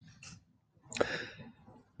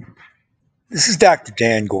This is Dr.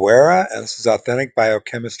 Dan Guerra, and this is Authentic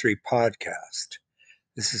Biochemistry Podcast.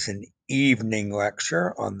 This is an evening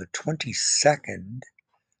lecture on the 22nd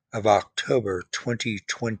of October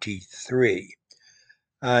 2023.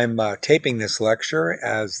 I'm taping this lecture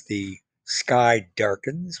as the sky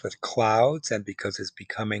darkens with clouds and because it's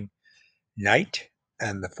becoming night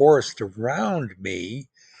and the forest around me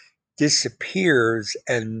disappears,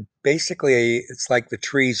 and basically it's like the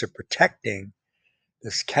trees are protecting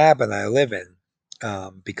this cabin I live in,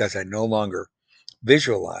 because I no longer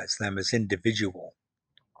visualize them as individual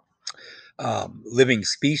living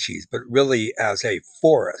species, but really as a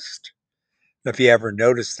forest. If you ever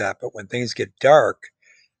notice that, but when things get dark,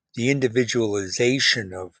 the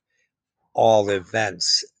individualization of all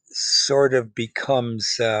events sort of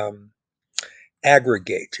becomes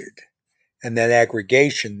aggregated. And that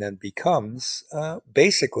aggregation then becomes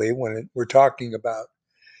basically, when we're talking about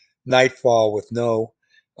nightfall with no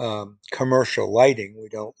commercial lighting,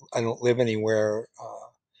 I don't live anywhere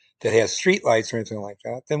that has street lights or anything like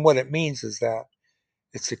that, then what it means is that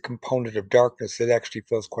it's a component of darkness that actually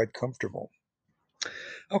feels quite comfortable.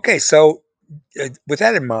 Okay, so with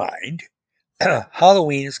that in mind,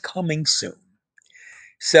 Halloween is coming soon.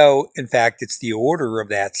 So, in fact, it's the order of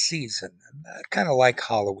that season. I kind of like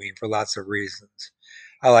Halloween for lots of reasons.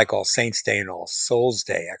 I like All Saints' Day and All Souls'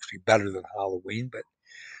 Day actually better than Halloween, but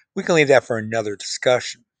we can leave that for another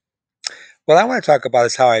discussion. What I want to talk about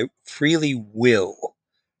is how I freely will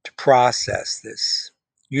to process this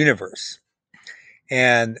universe.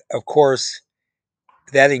 And of course,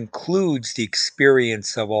 that includes the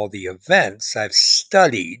experience of all the events I've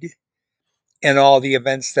studied and all the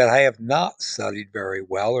events that I have not studied very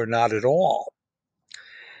well or not at all.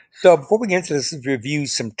 So before we get into this, let's review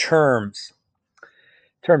some terms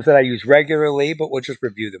that I use regularly, but we'll just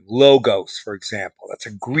review them. Logos, for example, that's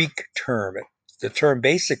a Greek term. It's the term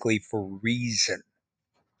basically for reason.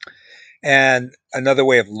 And another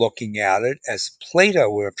way of looking at it, as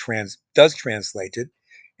Plato does translate it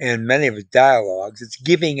in many of his dialogues, it's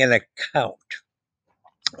giving an account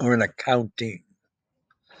or an accounting.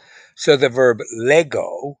 So the verb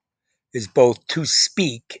lego is both to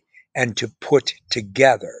speak and to put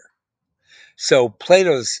together. So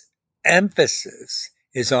Plato's emphasis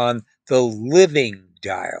is on the living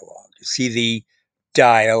dialogue. You see the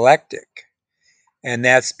dialectic. And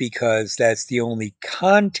that's because that's the only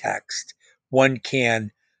context one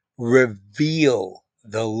can reveal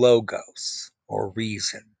the logos or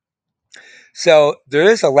reason. So there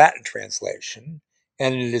is a Latin translation,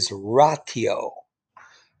 and it is ratio.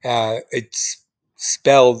 It's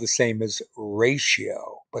spelled the same as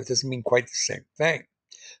ratio, but it doesn't mean quite the same thing.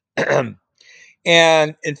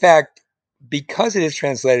 And in fact, because it is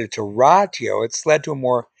translated to ratio, it's led to a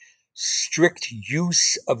more strict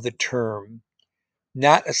use of the term,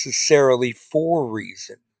 not necessarily for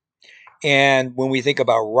reason. And when we think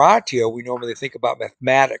about ratio, we normally think about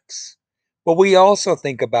mathematics, but we also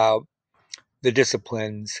think about the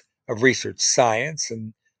disciplines of research science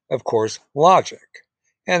and, of course, logic.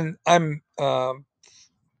 And I'm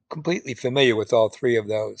completely familiar with all three of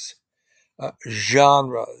those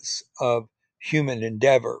genres of human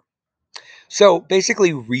endeavor. So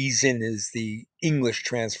basically, reason is the English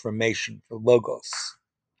transformation for logos.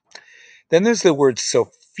 Then there's the word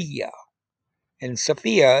Sophia, and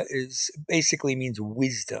Sophia is basically means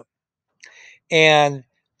wisdom. And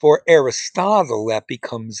for Aristotle, that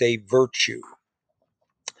becomes a virtue,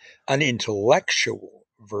 an intellectual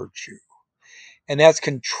virtue. And that's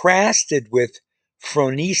contrasted with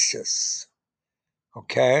phronesis.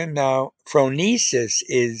 Okay, now phronesis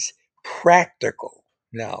is practical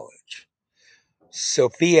knowledge.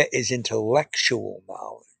 Sophia is intellectual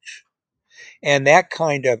knowledge. And that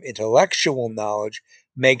kind of intellectual knowledge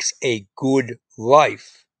makes a good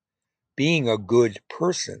life, being a good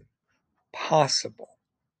person, possible.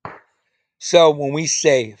 So when we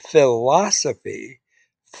say philosophy,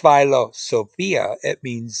 philosophia, it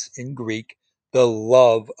means in Greek, the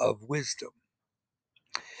love of wisdom.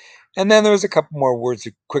 And then there's a couple more words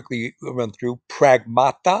to quickly run through.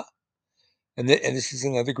 Pragmata, and this is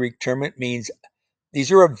another Greek term. It means these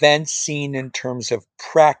are events seen in terms of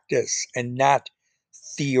practice and not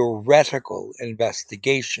theoretical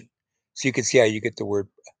investigation. So you can see how you get the word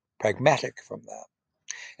pragmatic from that.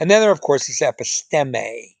 And then there, of course, is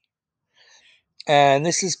episteme. And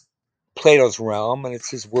this is Plato's realm, and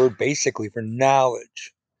it's his word basically for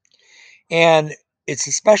knowledge. And it's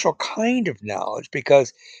a special kind of knowledge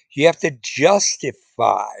because you have to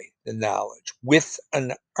justify the knowledge with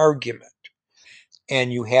an argument.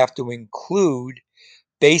 And you have to include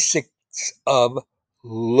basics of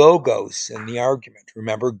logos in the argument.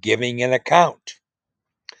 Remember, giving an account.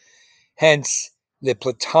 Hence, the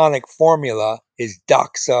Platonic formula is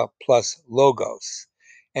doxa plus logos,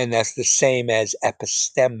 and that's the same as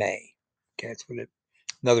episteme. Okay, that's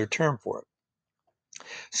another term for it.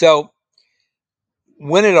 So,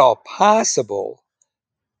 when at all possible,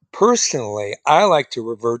 personally, I like to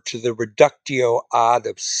revert to the reductio ad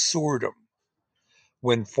absurdum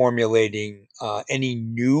when formulating any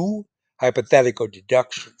new hypothetical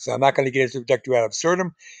deductions. I'm not going to get into reductio ad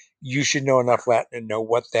absurdum. You should know enough Latin to know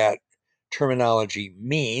what that terminology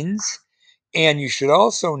means. And you should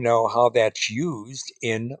also know how that's used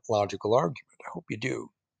in logical argument. I hope you do.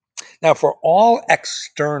 Now, for all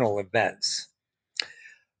external events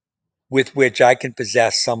with which I can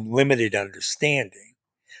possess some limited understanding,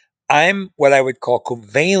 I'm what I would call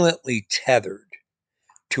covalently tethered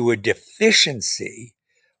to a deficiency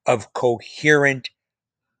of coherent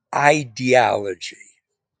ideology.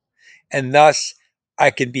 And thus,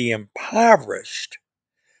 I can be impoverished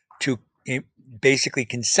to basically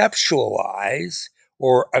conceptualize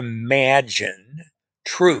or imagine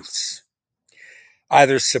truths,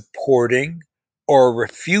 either supporting or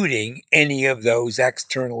refuting any of those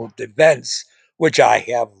external events which I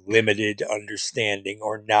have limited understanding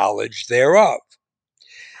or knowledge thereof.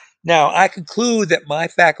 Now, I conclude that my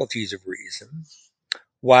faculties of reason,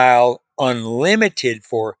 while unlimited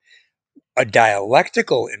for a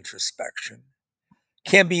dialectical introspection,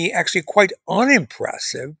 can be actually quite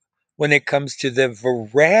unimpressive when it comes to the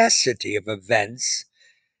veracity of events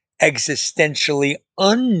existentially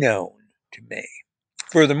unknown to me.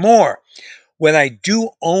 Furthermore, when I do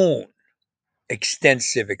own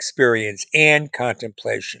extensive experience and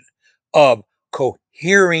contemplation of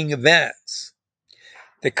cohering events,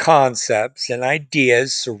 the concepts and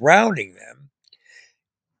ideas surrounding them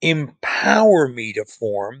empower me to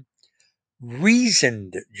form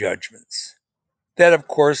reasoned judgments that, of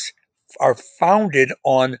course, are founded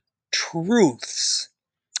on truths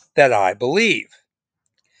that I believe.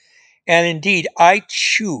 And indeed, I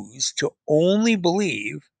choose to only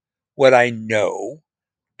believe what I know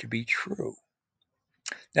to be true.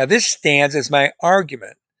 Now, this stands as my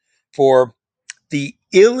argument for the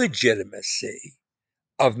illegitimacy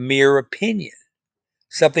of mere opinion,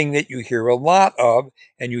 something that you hear a lot of,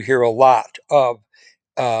 and you hear a lot of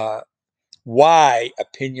why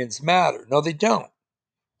opinions matter. No, they don't.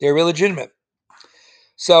 They're illegitimate.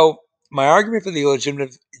 So, my argument for the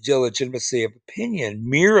illegitimacy of opinion,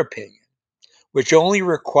 mere opinion, which only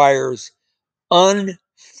requires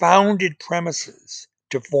unfounded premises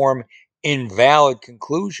to form invalid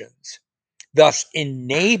conclusions, thus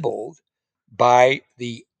enabled by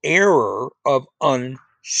the error of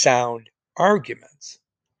unsound arguments.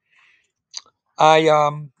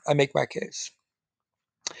 I make my case.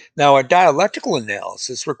 Now, a dialectical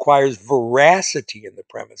analysis requires veracity in the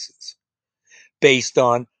premises based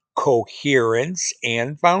on coherence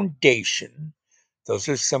and foundation. Those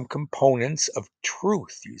are some components of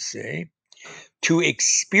truth, you see, to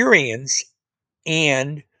experience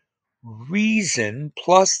and reason,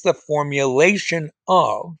 plus the formulation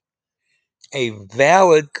of a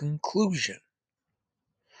valid conclusion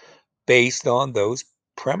based on those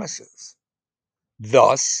premises,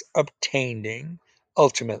 thus obtaining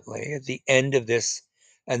ultimately at the end of this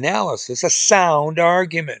analysis a sound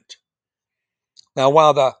argument. Now,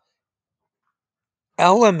 while the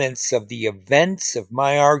elements of the events of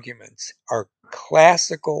my arguments are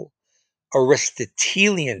classical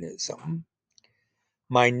Aristotelianism,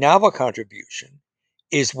 my novel contribution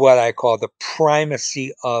is what I call the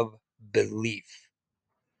primacy of belief.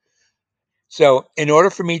 So, in order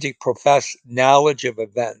for me to profess knowledge of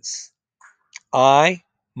events, I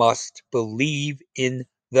must believe in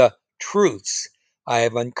the truths I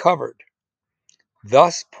have uncovered,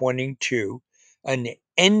 thus pointing to an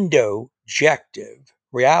endojective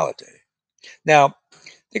reality. Now,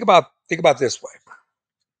 think about this way.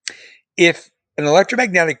 If an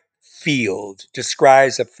electromagnetic field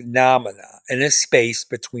describes a phenomena in a space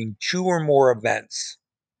between two or more events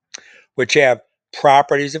which have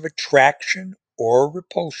properties of attraction or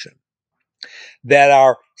repulsion that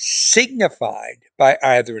are signified by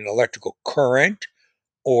either an electrical current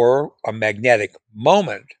or a magnetic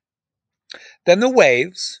moment, then the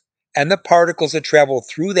waves and the particles that travel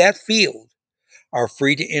through that field are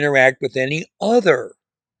free to interact with any other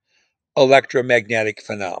electromagnetic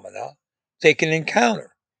phenomena they can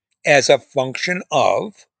encounter as a function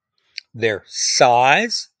of their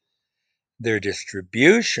size, their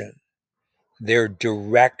distribution, their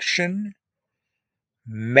direction,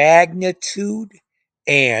 magnitude,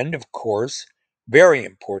 and, of course, very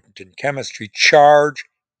important in chemistry, charge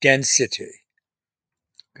density.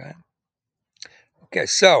 Okay,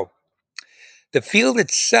 so the field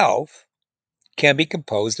itself can be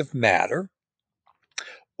composed of matter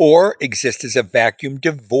or exist as a vacuum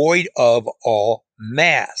devoid of all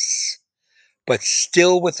mass, but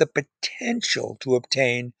still with the potential to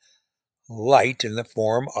obtain light in the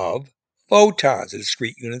form of photons, the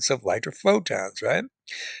discrete units of light or photons, right?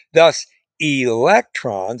 Thus,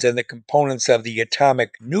 electrons and the components of the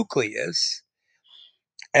atomic nucleus,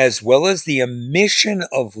 as well as the emission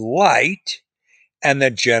of light and the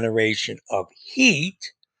generation of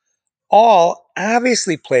heat, all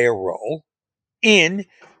obviously play a role in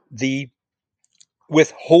the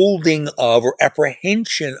withholding of or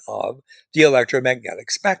apprehension of the electromagnetic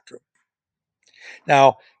spectrum.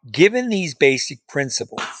 Now, given these basic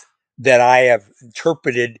principles that I have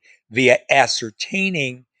interpreted via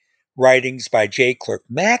ascertaining writings by J. Clerk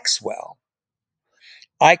Maxwell,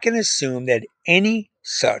 I can assume that any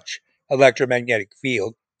such electromagnetic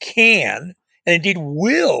field can, and indeed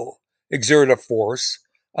will, exert a force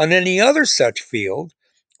on any other such field,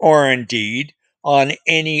 or indeed on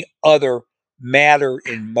any other matter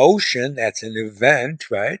in motion, that's an event,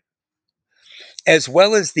 right? As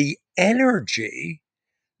well as the energy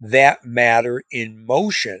that matter in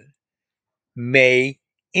motion may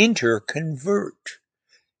interconvert.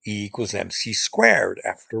 E equals mc squared,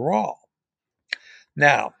 after all.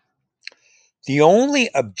 Now, the only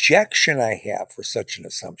objection I have for such an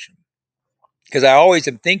assumption, because I always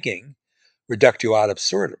am thinking reductio ad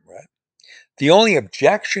absurdum, right? The only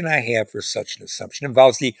objection I have for such an assumption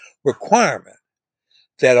involves the requirement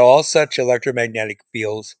that all such electromagnetic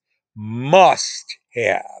fields must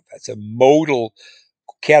have, that's a modal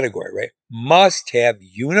category, right? Must have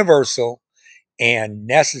universal and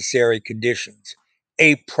necessary conditions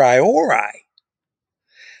a priori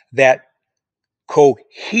that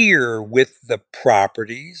cohere with the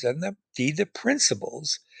properties and the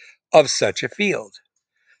principles of such a field.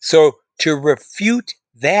 So to refute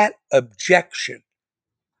that objection,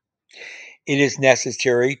 it is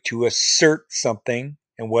necessary to assert something.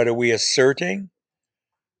 And what are we asserting?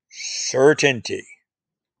 Certainty.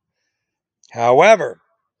 However,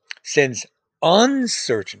 since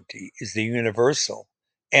uncertainty is the universal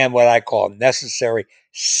and what I call necessary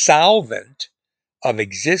solvent of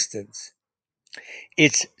existence,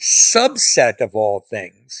 its subset of all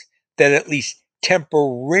things that at least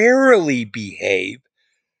temporarily behave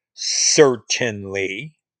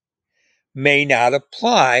certainly may not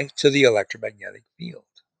apply to the electromagnetic field.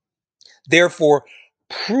 Therefore,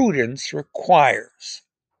 prudence requires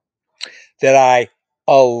that I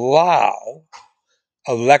allow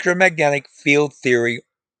electromagnetic field theory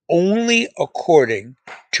only according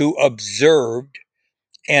to observed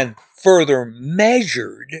and further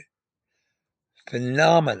measured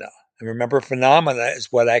phenomena. And remember, phenomena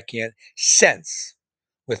is what I can sense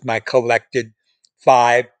with my collected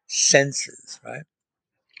five senses, right?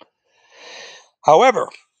 However,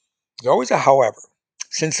 there's always a however.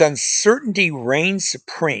 Since uncertainty reigns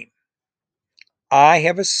supreme, I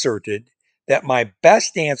have asserted that my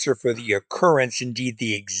best answer for the occurrence, indeed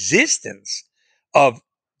the existence of,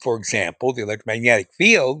 for example, the electromagnetic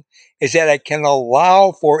field, is that I can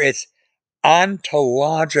allow for its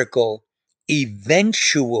ontological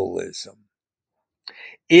eventualism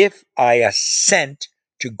if I assent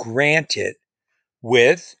to grant it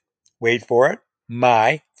with, wait for it,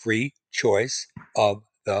 my free choice of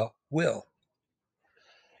the will.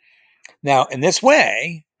 Now, in this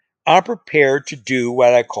way, I'm prepared to do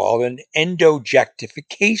what I call an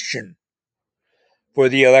endojectification for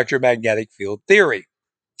the electromagnetic field theory.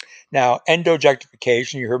 Now,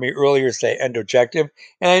 endojectification, you heard me earlier say endojective,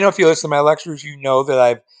 and I know if you listen to my lectures, you know that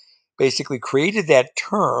I've basically created that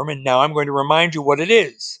term, and now I'm going to remind you what it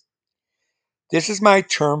is. This is my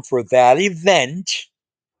term for that event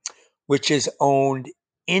which is owned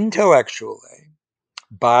intellectually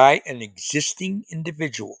by an existing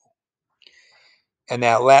individual. And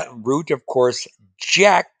that Latin root, of course,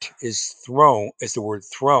 ject is thrown, is the word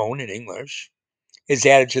thrown in English, is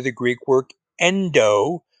added to the Greek word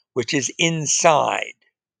endo, which is inside.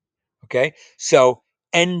 Okay, so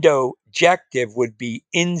endojective would be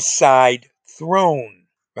inside thrown,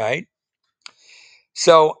 right?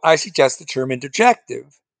 So I suggest the term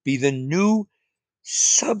interjective be the new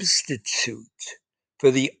substitute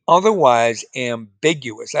for the otherwise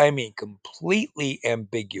ambiguous, I mean completely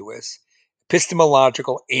ambiguous,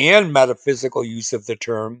 epistemological and metaphysical use of the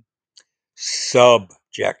term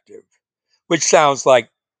subjective, which sounds like,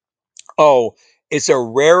 oh, it's a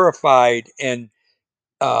rarefied and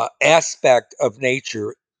aspect of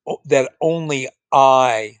nature that only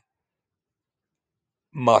I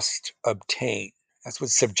must obtain. That's what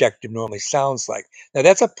subjective normally sounds like. Now,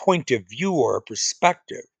 that's a point of view or a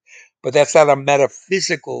perspective, but that's not a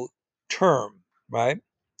metaphysical term. right?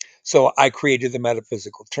 So I created the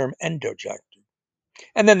metaphysical term endojective.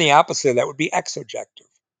 And then the opposite of that would be exojective,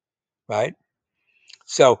 right?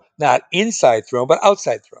 So not inside throne, but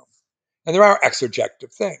outside throne. And there are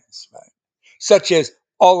exojective things, right? Such as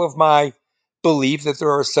all of my belief that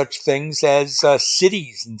there are such things as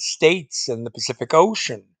cities and states and the Pacific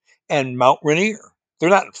Ocean and Mount Rainier. They're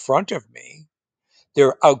not in front of me,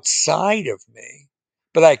 they're outside of me,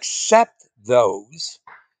 but I accept those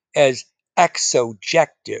as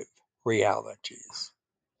exojective realities.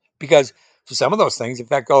 Because for some of those things, in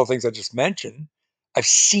fact, all the things I just mentioned, I've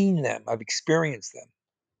seen them, I've experienced them.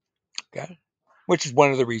 Okay. Which is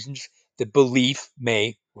one of the reasons that belief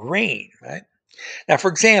may reign, right? Now, for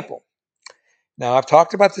example, now I've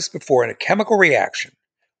talked about this before in a chemical reaction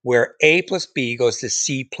where A plus B goes to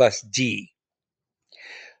C plus D.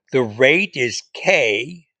 The rate is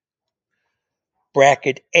K,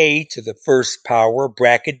 bracket A to the first power,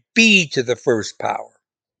 bracket B to the first power.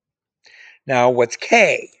 Now, what's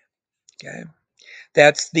K? Okay.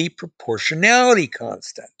 That's the proportionality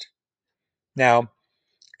constant. Now,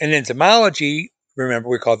 in entomology, remember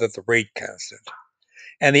we call that the rate constant.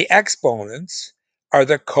 And the exponents are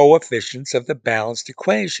the coefficients of the balanced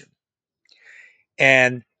equation.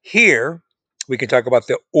 And here we can talk about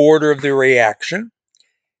the order of the reaction.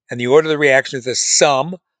 And the order of the reaction is the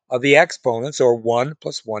sum of the exponents, or 1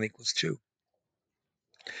 plus 1 equals 2.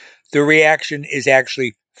 The reaction is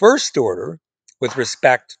actually first order with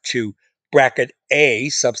respect to bracket A,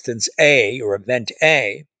 substance A, or event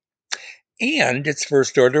A, and it's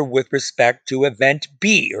first order with respect to event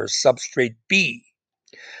B, or substrate B.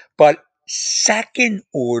 But second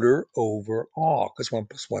order overall, because 1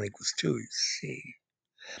 plus 1 equals 2, you see.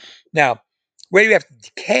 Now, radioactive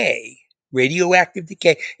decay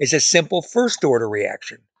is a simple first order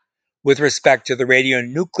reaction with respect to the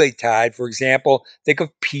radionuclide. For example, think of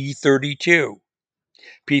P32.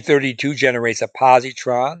 P32 generates a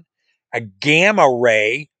positron, a gamma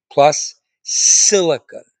ray, plus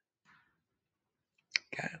silicon.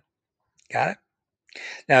 Okay, got it?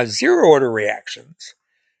 Now, zero order reactions,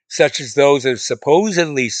 such as those that are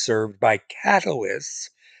supposedly served by catalysts,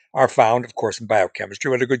 are found, of course, in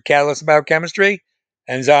biochemistry. What are good catalysts in biochemistry?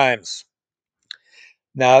 Enzymes.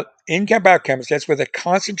 Now, in biochemistry, that's where the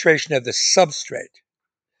concentration of the substrate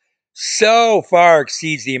so far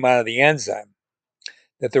exceeds the amount of the enzyme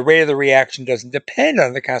that the rate of the reaction doesn't depend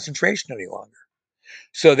on the concentration any longer.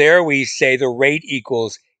 So there we say the rate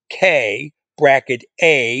equals K, bracket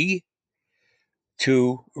A,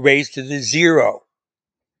 to raised to the 0.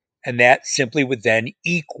 And that simply would then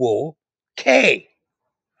equal K,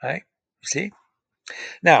 right? You see?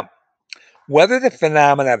 Now, whether the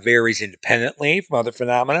phenomena varies independently from other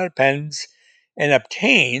phenomena depends and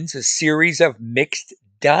obtains a series of mixed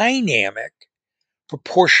dynamic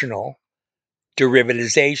proportional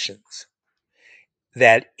derivatizations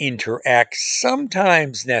that interact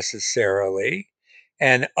sometimes necessarily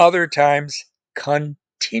and other times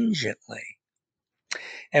contingently.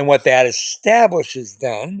 And what that establishes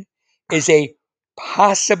then is a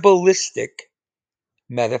possibilistic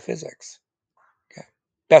metaphysics. Okay.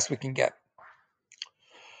 Best we can get.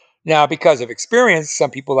 Now, because of experience,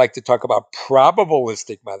 some people like to talk about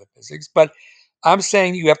probabilistic metaphysics, but I'm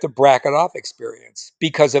saying you have to bracket off experience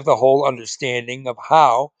because of the whole understanding of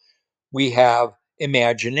how we have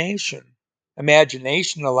imagination.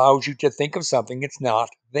 Imagination allows you to think of something that's not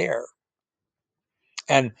there.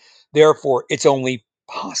 And therefore, it's only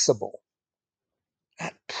possible,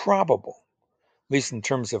 not probable, at least in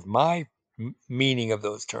terms of my meaning of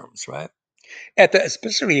those terms, right? At the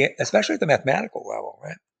especially at the mathematical level,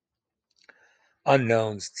 right?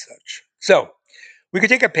 Unknowns and such. So we could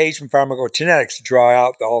take a page from pharmacogenetics to draw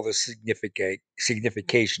out all the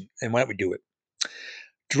signification. And why don't we do it?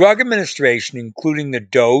 Drug administration, including the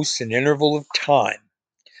dose and interval of time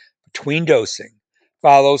between dosing,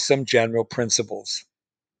 follows some general principles.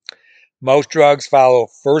 Most drugs follow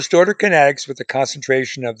first order kinetics with the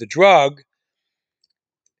concentration of the drug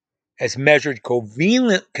as measured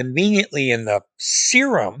conveniently in the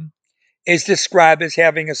serum is described as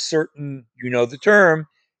having a certain, you know the term,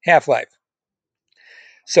 half-life.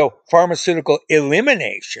 So pharmaceutical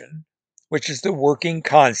elimination, which is the working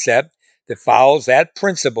concept that follows that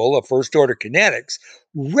principle of first order kinetics,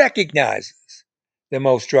 recognizes that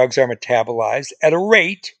most drugs are metabolized at a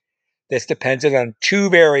rate that's dependent on two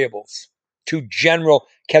variables, two general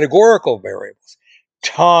categorical variables,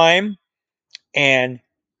 time and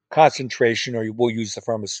concentration, or we'll use the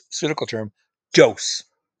pharmaceutical term, dose.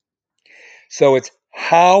 So it's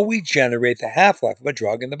how we generate the half-life of a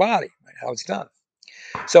drug in the body, right? How it's done.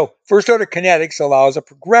 So first order kinetics allows a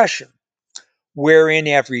progression wherein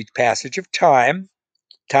after each passage of time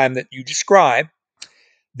that you describe,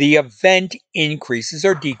 the event increases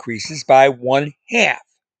or decreases by 1/2.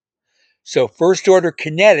 So first order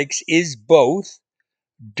kinetics is both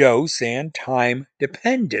dose and time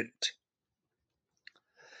dependent.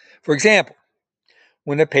 For example,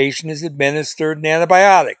 when a patient is administered an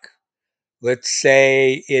antibiotic, let's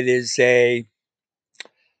say it is a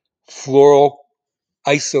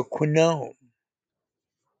fluoroisoquinone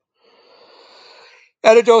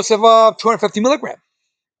at a dose of 250 milligrams.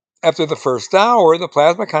 After the first hour, the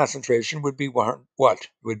plasma concentration would be what? It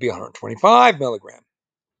would be 125 milligrams.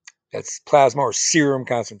 That's plasma or serum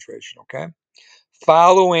concentration, okay?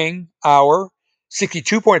 Following hour,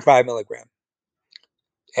 62.5 milligrams.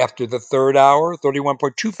 After the third hour,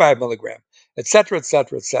 31.25 milligrams, etc.,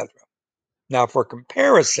 etc., etc. Now, for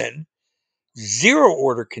comparison, zero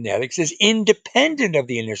order kinetics is independent of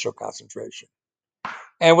the initial concentration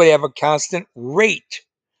and would have a constant rate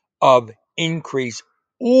of increase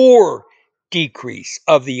or decrease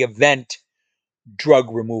of the event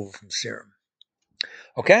drug removal from serum.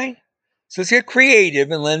 Okay? So let's get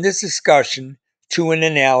creative and lend this discussion to an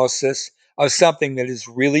analysis of something that is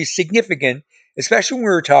really significant, especially when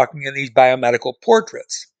we're talking in these biomedical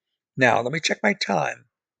portraits. Now, let me check my time.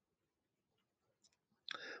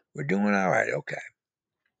 We're doing all right. Okay.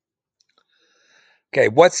 Okay,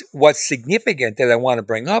 what's significant that I want to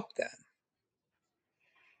bring up then?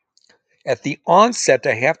 At the onset,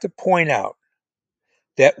 I have to point out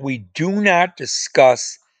that we do not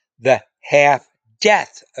discuss the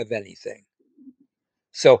half-death of anything.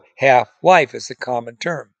 So half-life is a common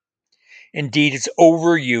term. Indeed, it's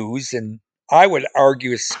overused, and I would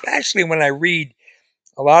argue, especially when I read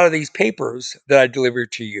a lot of these papers that I deliver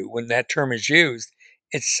to you, when that term is used,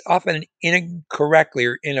 it's often incorrectly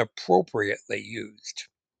or inappropriately used.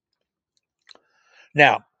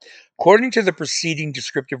 Now, according to the preceding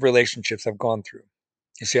descriptive relationships I've gone through,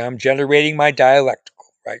 you see, I'm generating my dialectical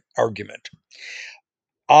argument.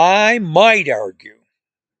 I might argue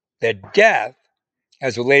that death,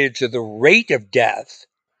 as related to the rate of death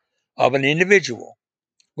of an individual,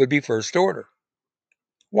 would be first order.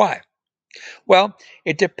 Why? Well,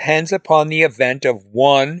 it depends upon the event of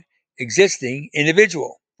one existing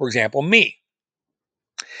individual, for example, me.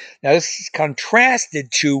 Now, this is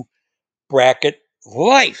contrasted to bracket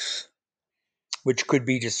life, which could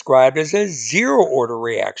be described as a zero order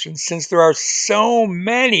reaction since there are so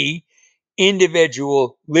many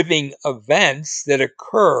individual living events that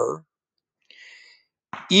occur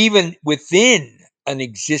even within an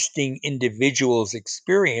existing individual's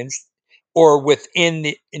experience or within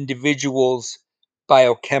the individual's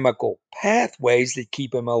biochemical pathways that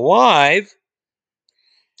keep him alive.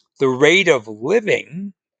 The rate of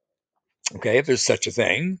living, okay, if there's such a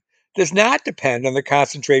thing, does not depend on the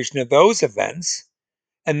concentration of those events.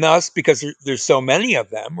 And thus, because there's so many of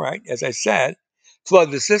them, right, as I said,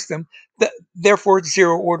 flood the system, therefore it's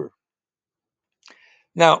zero order.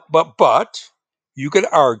 Now, but you could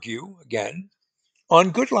argue, again,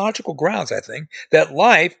 on good logical grounds, I think, that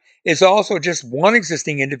life is also just one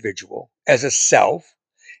existing individual as a self,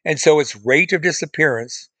 and so its rate of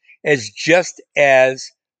disappearance is just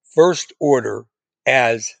as first order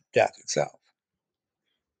as death itself.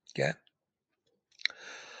 Okay.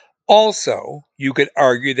 Also, you could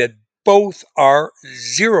argue that both are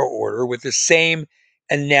zero order with the same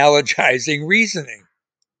analogizing reasoning.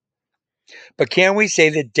 But can we say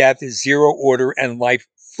that death is zero order and life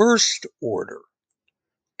first order?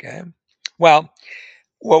 Okay. Well,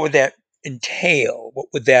 what would that entail?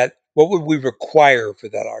 What would we require for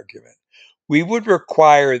that argument? We would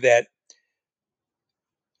require that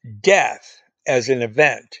death as an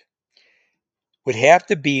event would have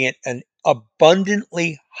to be an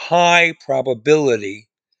abundantly high probability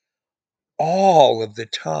all of the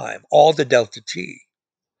time, all the delta t.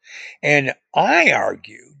 And I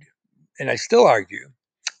argued, and I still argue,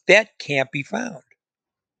 that can't be found.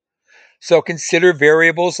 So consider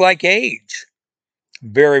variables like age,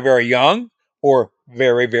 very, very young or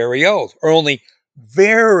very, very old, or only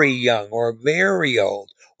very young or very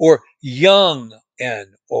old, or young and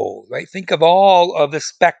old, right? Think of all of the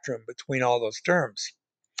spectrum between all those terms.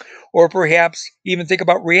 Or perhaps even think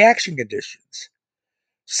about reaction conditions,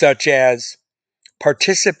 such as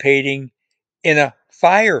participating in a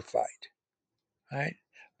firefight, right?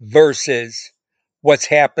 Versus what's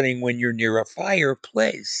happening when you're near a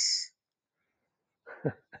fireplace.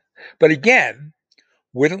 But again,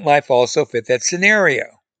 wouldn't life also fit that scenario?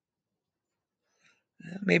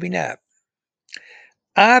 Maybe not.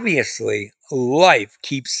 Obviously, life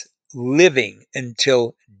keeps living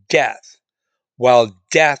until death, while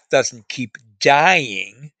death doesn't keep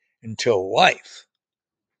dying until life.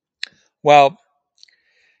 Well,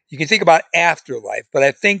 you can think about afterlife, but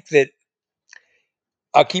I think that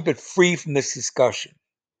I'll keep it free from this discussion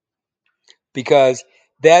because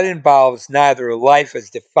that involves neither life as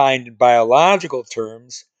defined in biological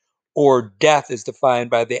terms or death as defined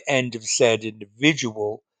by the end of said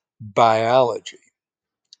individual biology.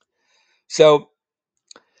 So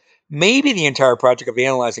maybe the entire project of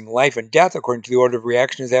analyzing life and death according to the order of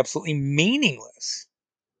reaction is absolutely meaningless.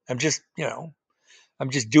 I'm just, I'm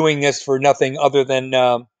just doing this for nothing other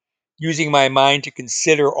than using my mind to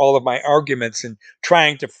consider all of my arguments and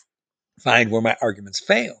trying to find where my arguments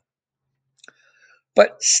fail.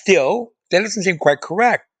 But still, that doesn't seem quite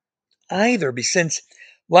correct either, since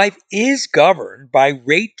life is governed by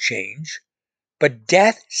rate change, but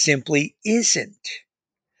death simply isn't.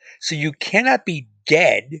 So you cannot be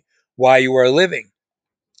dead while you are living,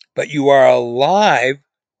 but you are alive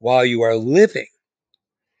while you are living.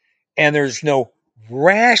 And there's no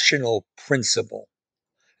rational principle,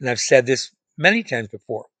 and I've said this many times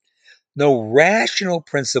before, no rational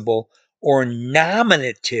principle or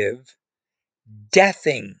nominative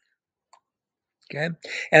deathing. Okay.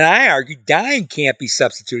 And I argue dying can't be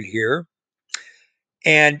substituted here.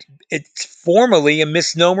 And it's formally a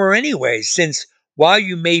misnomer anyway, since while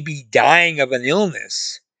you may be dying of an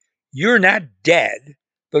illness, you're not dead,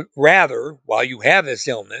 but rather, while you have this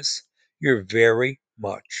illness, you're very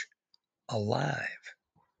much alive.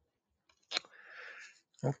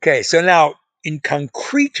 Okay, so now in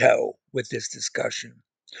concreto with this discussion,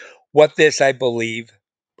 what this, I believe,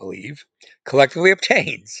 collectively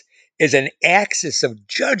obtains is an axis of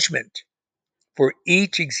judgment for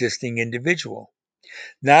each existing individual.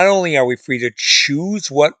 Not only are we free to choose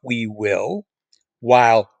what we will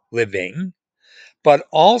while living, but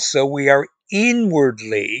also we are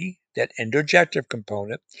inwardly, that endojective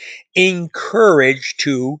component, encouraged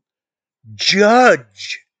to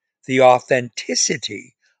judge the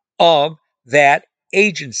authenticity of that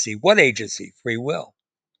agency. What agency? Free will.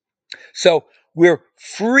 So we're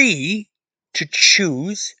free to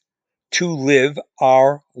choose to live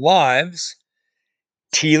our lives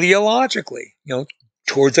teleologically,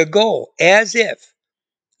 towards a goal, as if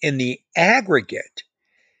in the aggregate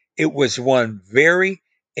it was one very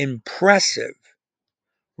impressive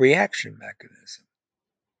reaction mechanism.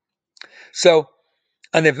 So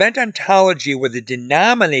an event ontology where the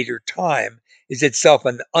denominator time is itself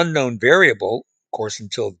an unknown variable, of course,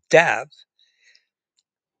 until death,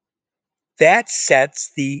 that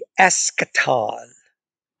sets the eschaton.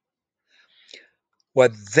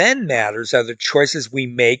 What then matters are the choices we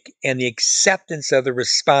make and the acceptance of the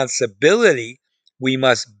responsibility we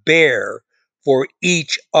must bear for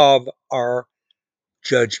each of our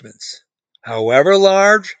judgments, however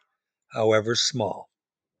large, however small.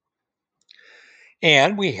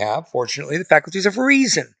 And we have, fortunately, the faculties of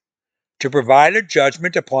reason to provide a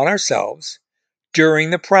judgment upon ourselves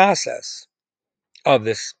during the process of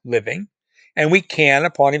this living. And we can,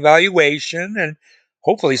 upon evaluation and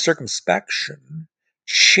hopefully circumspection,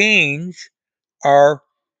 change our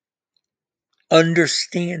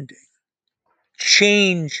understanding,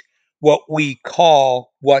 change what we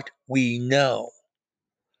call what we know.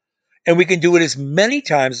 And we can do it as many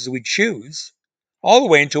times as we choose, all the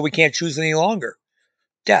way until we can't choose any longer,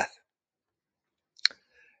 death.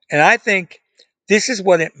 And I think this is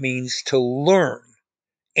what it means to learn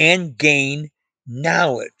and gain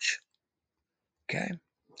knowledge. Okay?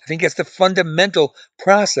 I think that's the fundamental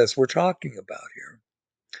process we're talking about here.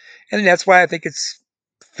 And that's why I think it's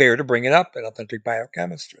fair to bring it up in authentic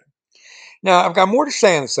biochemistry. Now, I've got more to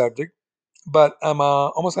say on the subject, but I'm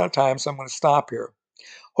almost out of time, so I'm going to stop here.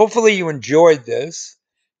 Hopefully, you enjoyed this.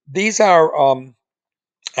 These are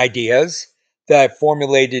ideas that I've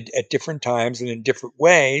formulated at different times and in different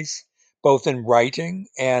ways, both in writing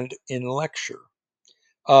and in lecture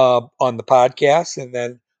on the podcast, and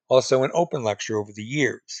then also in open lecture over the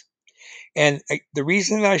years. And the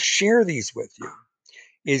reason I share these with you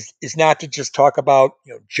is not to just talk about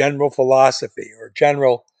general philosophy or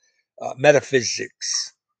general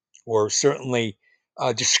metaphysics or certainly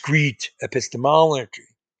discrete epistemology.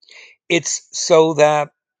 It's so that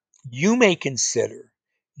you may consider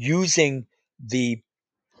using the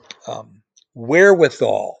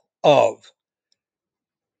wherewithal of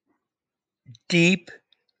deep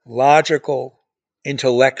logical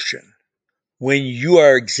intellection when you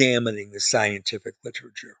are examining the scientific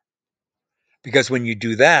literature. Because when you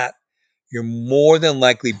do that, you're more than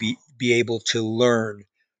likely be able to learn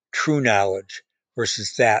true knowledge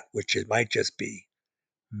versus that which it might just be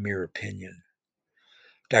mere opinion.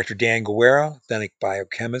 Dr. Dan Guerra, Authentic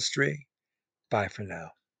Biochemistry. Bye for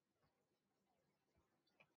now.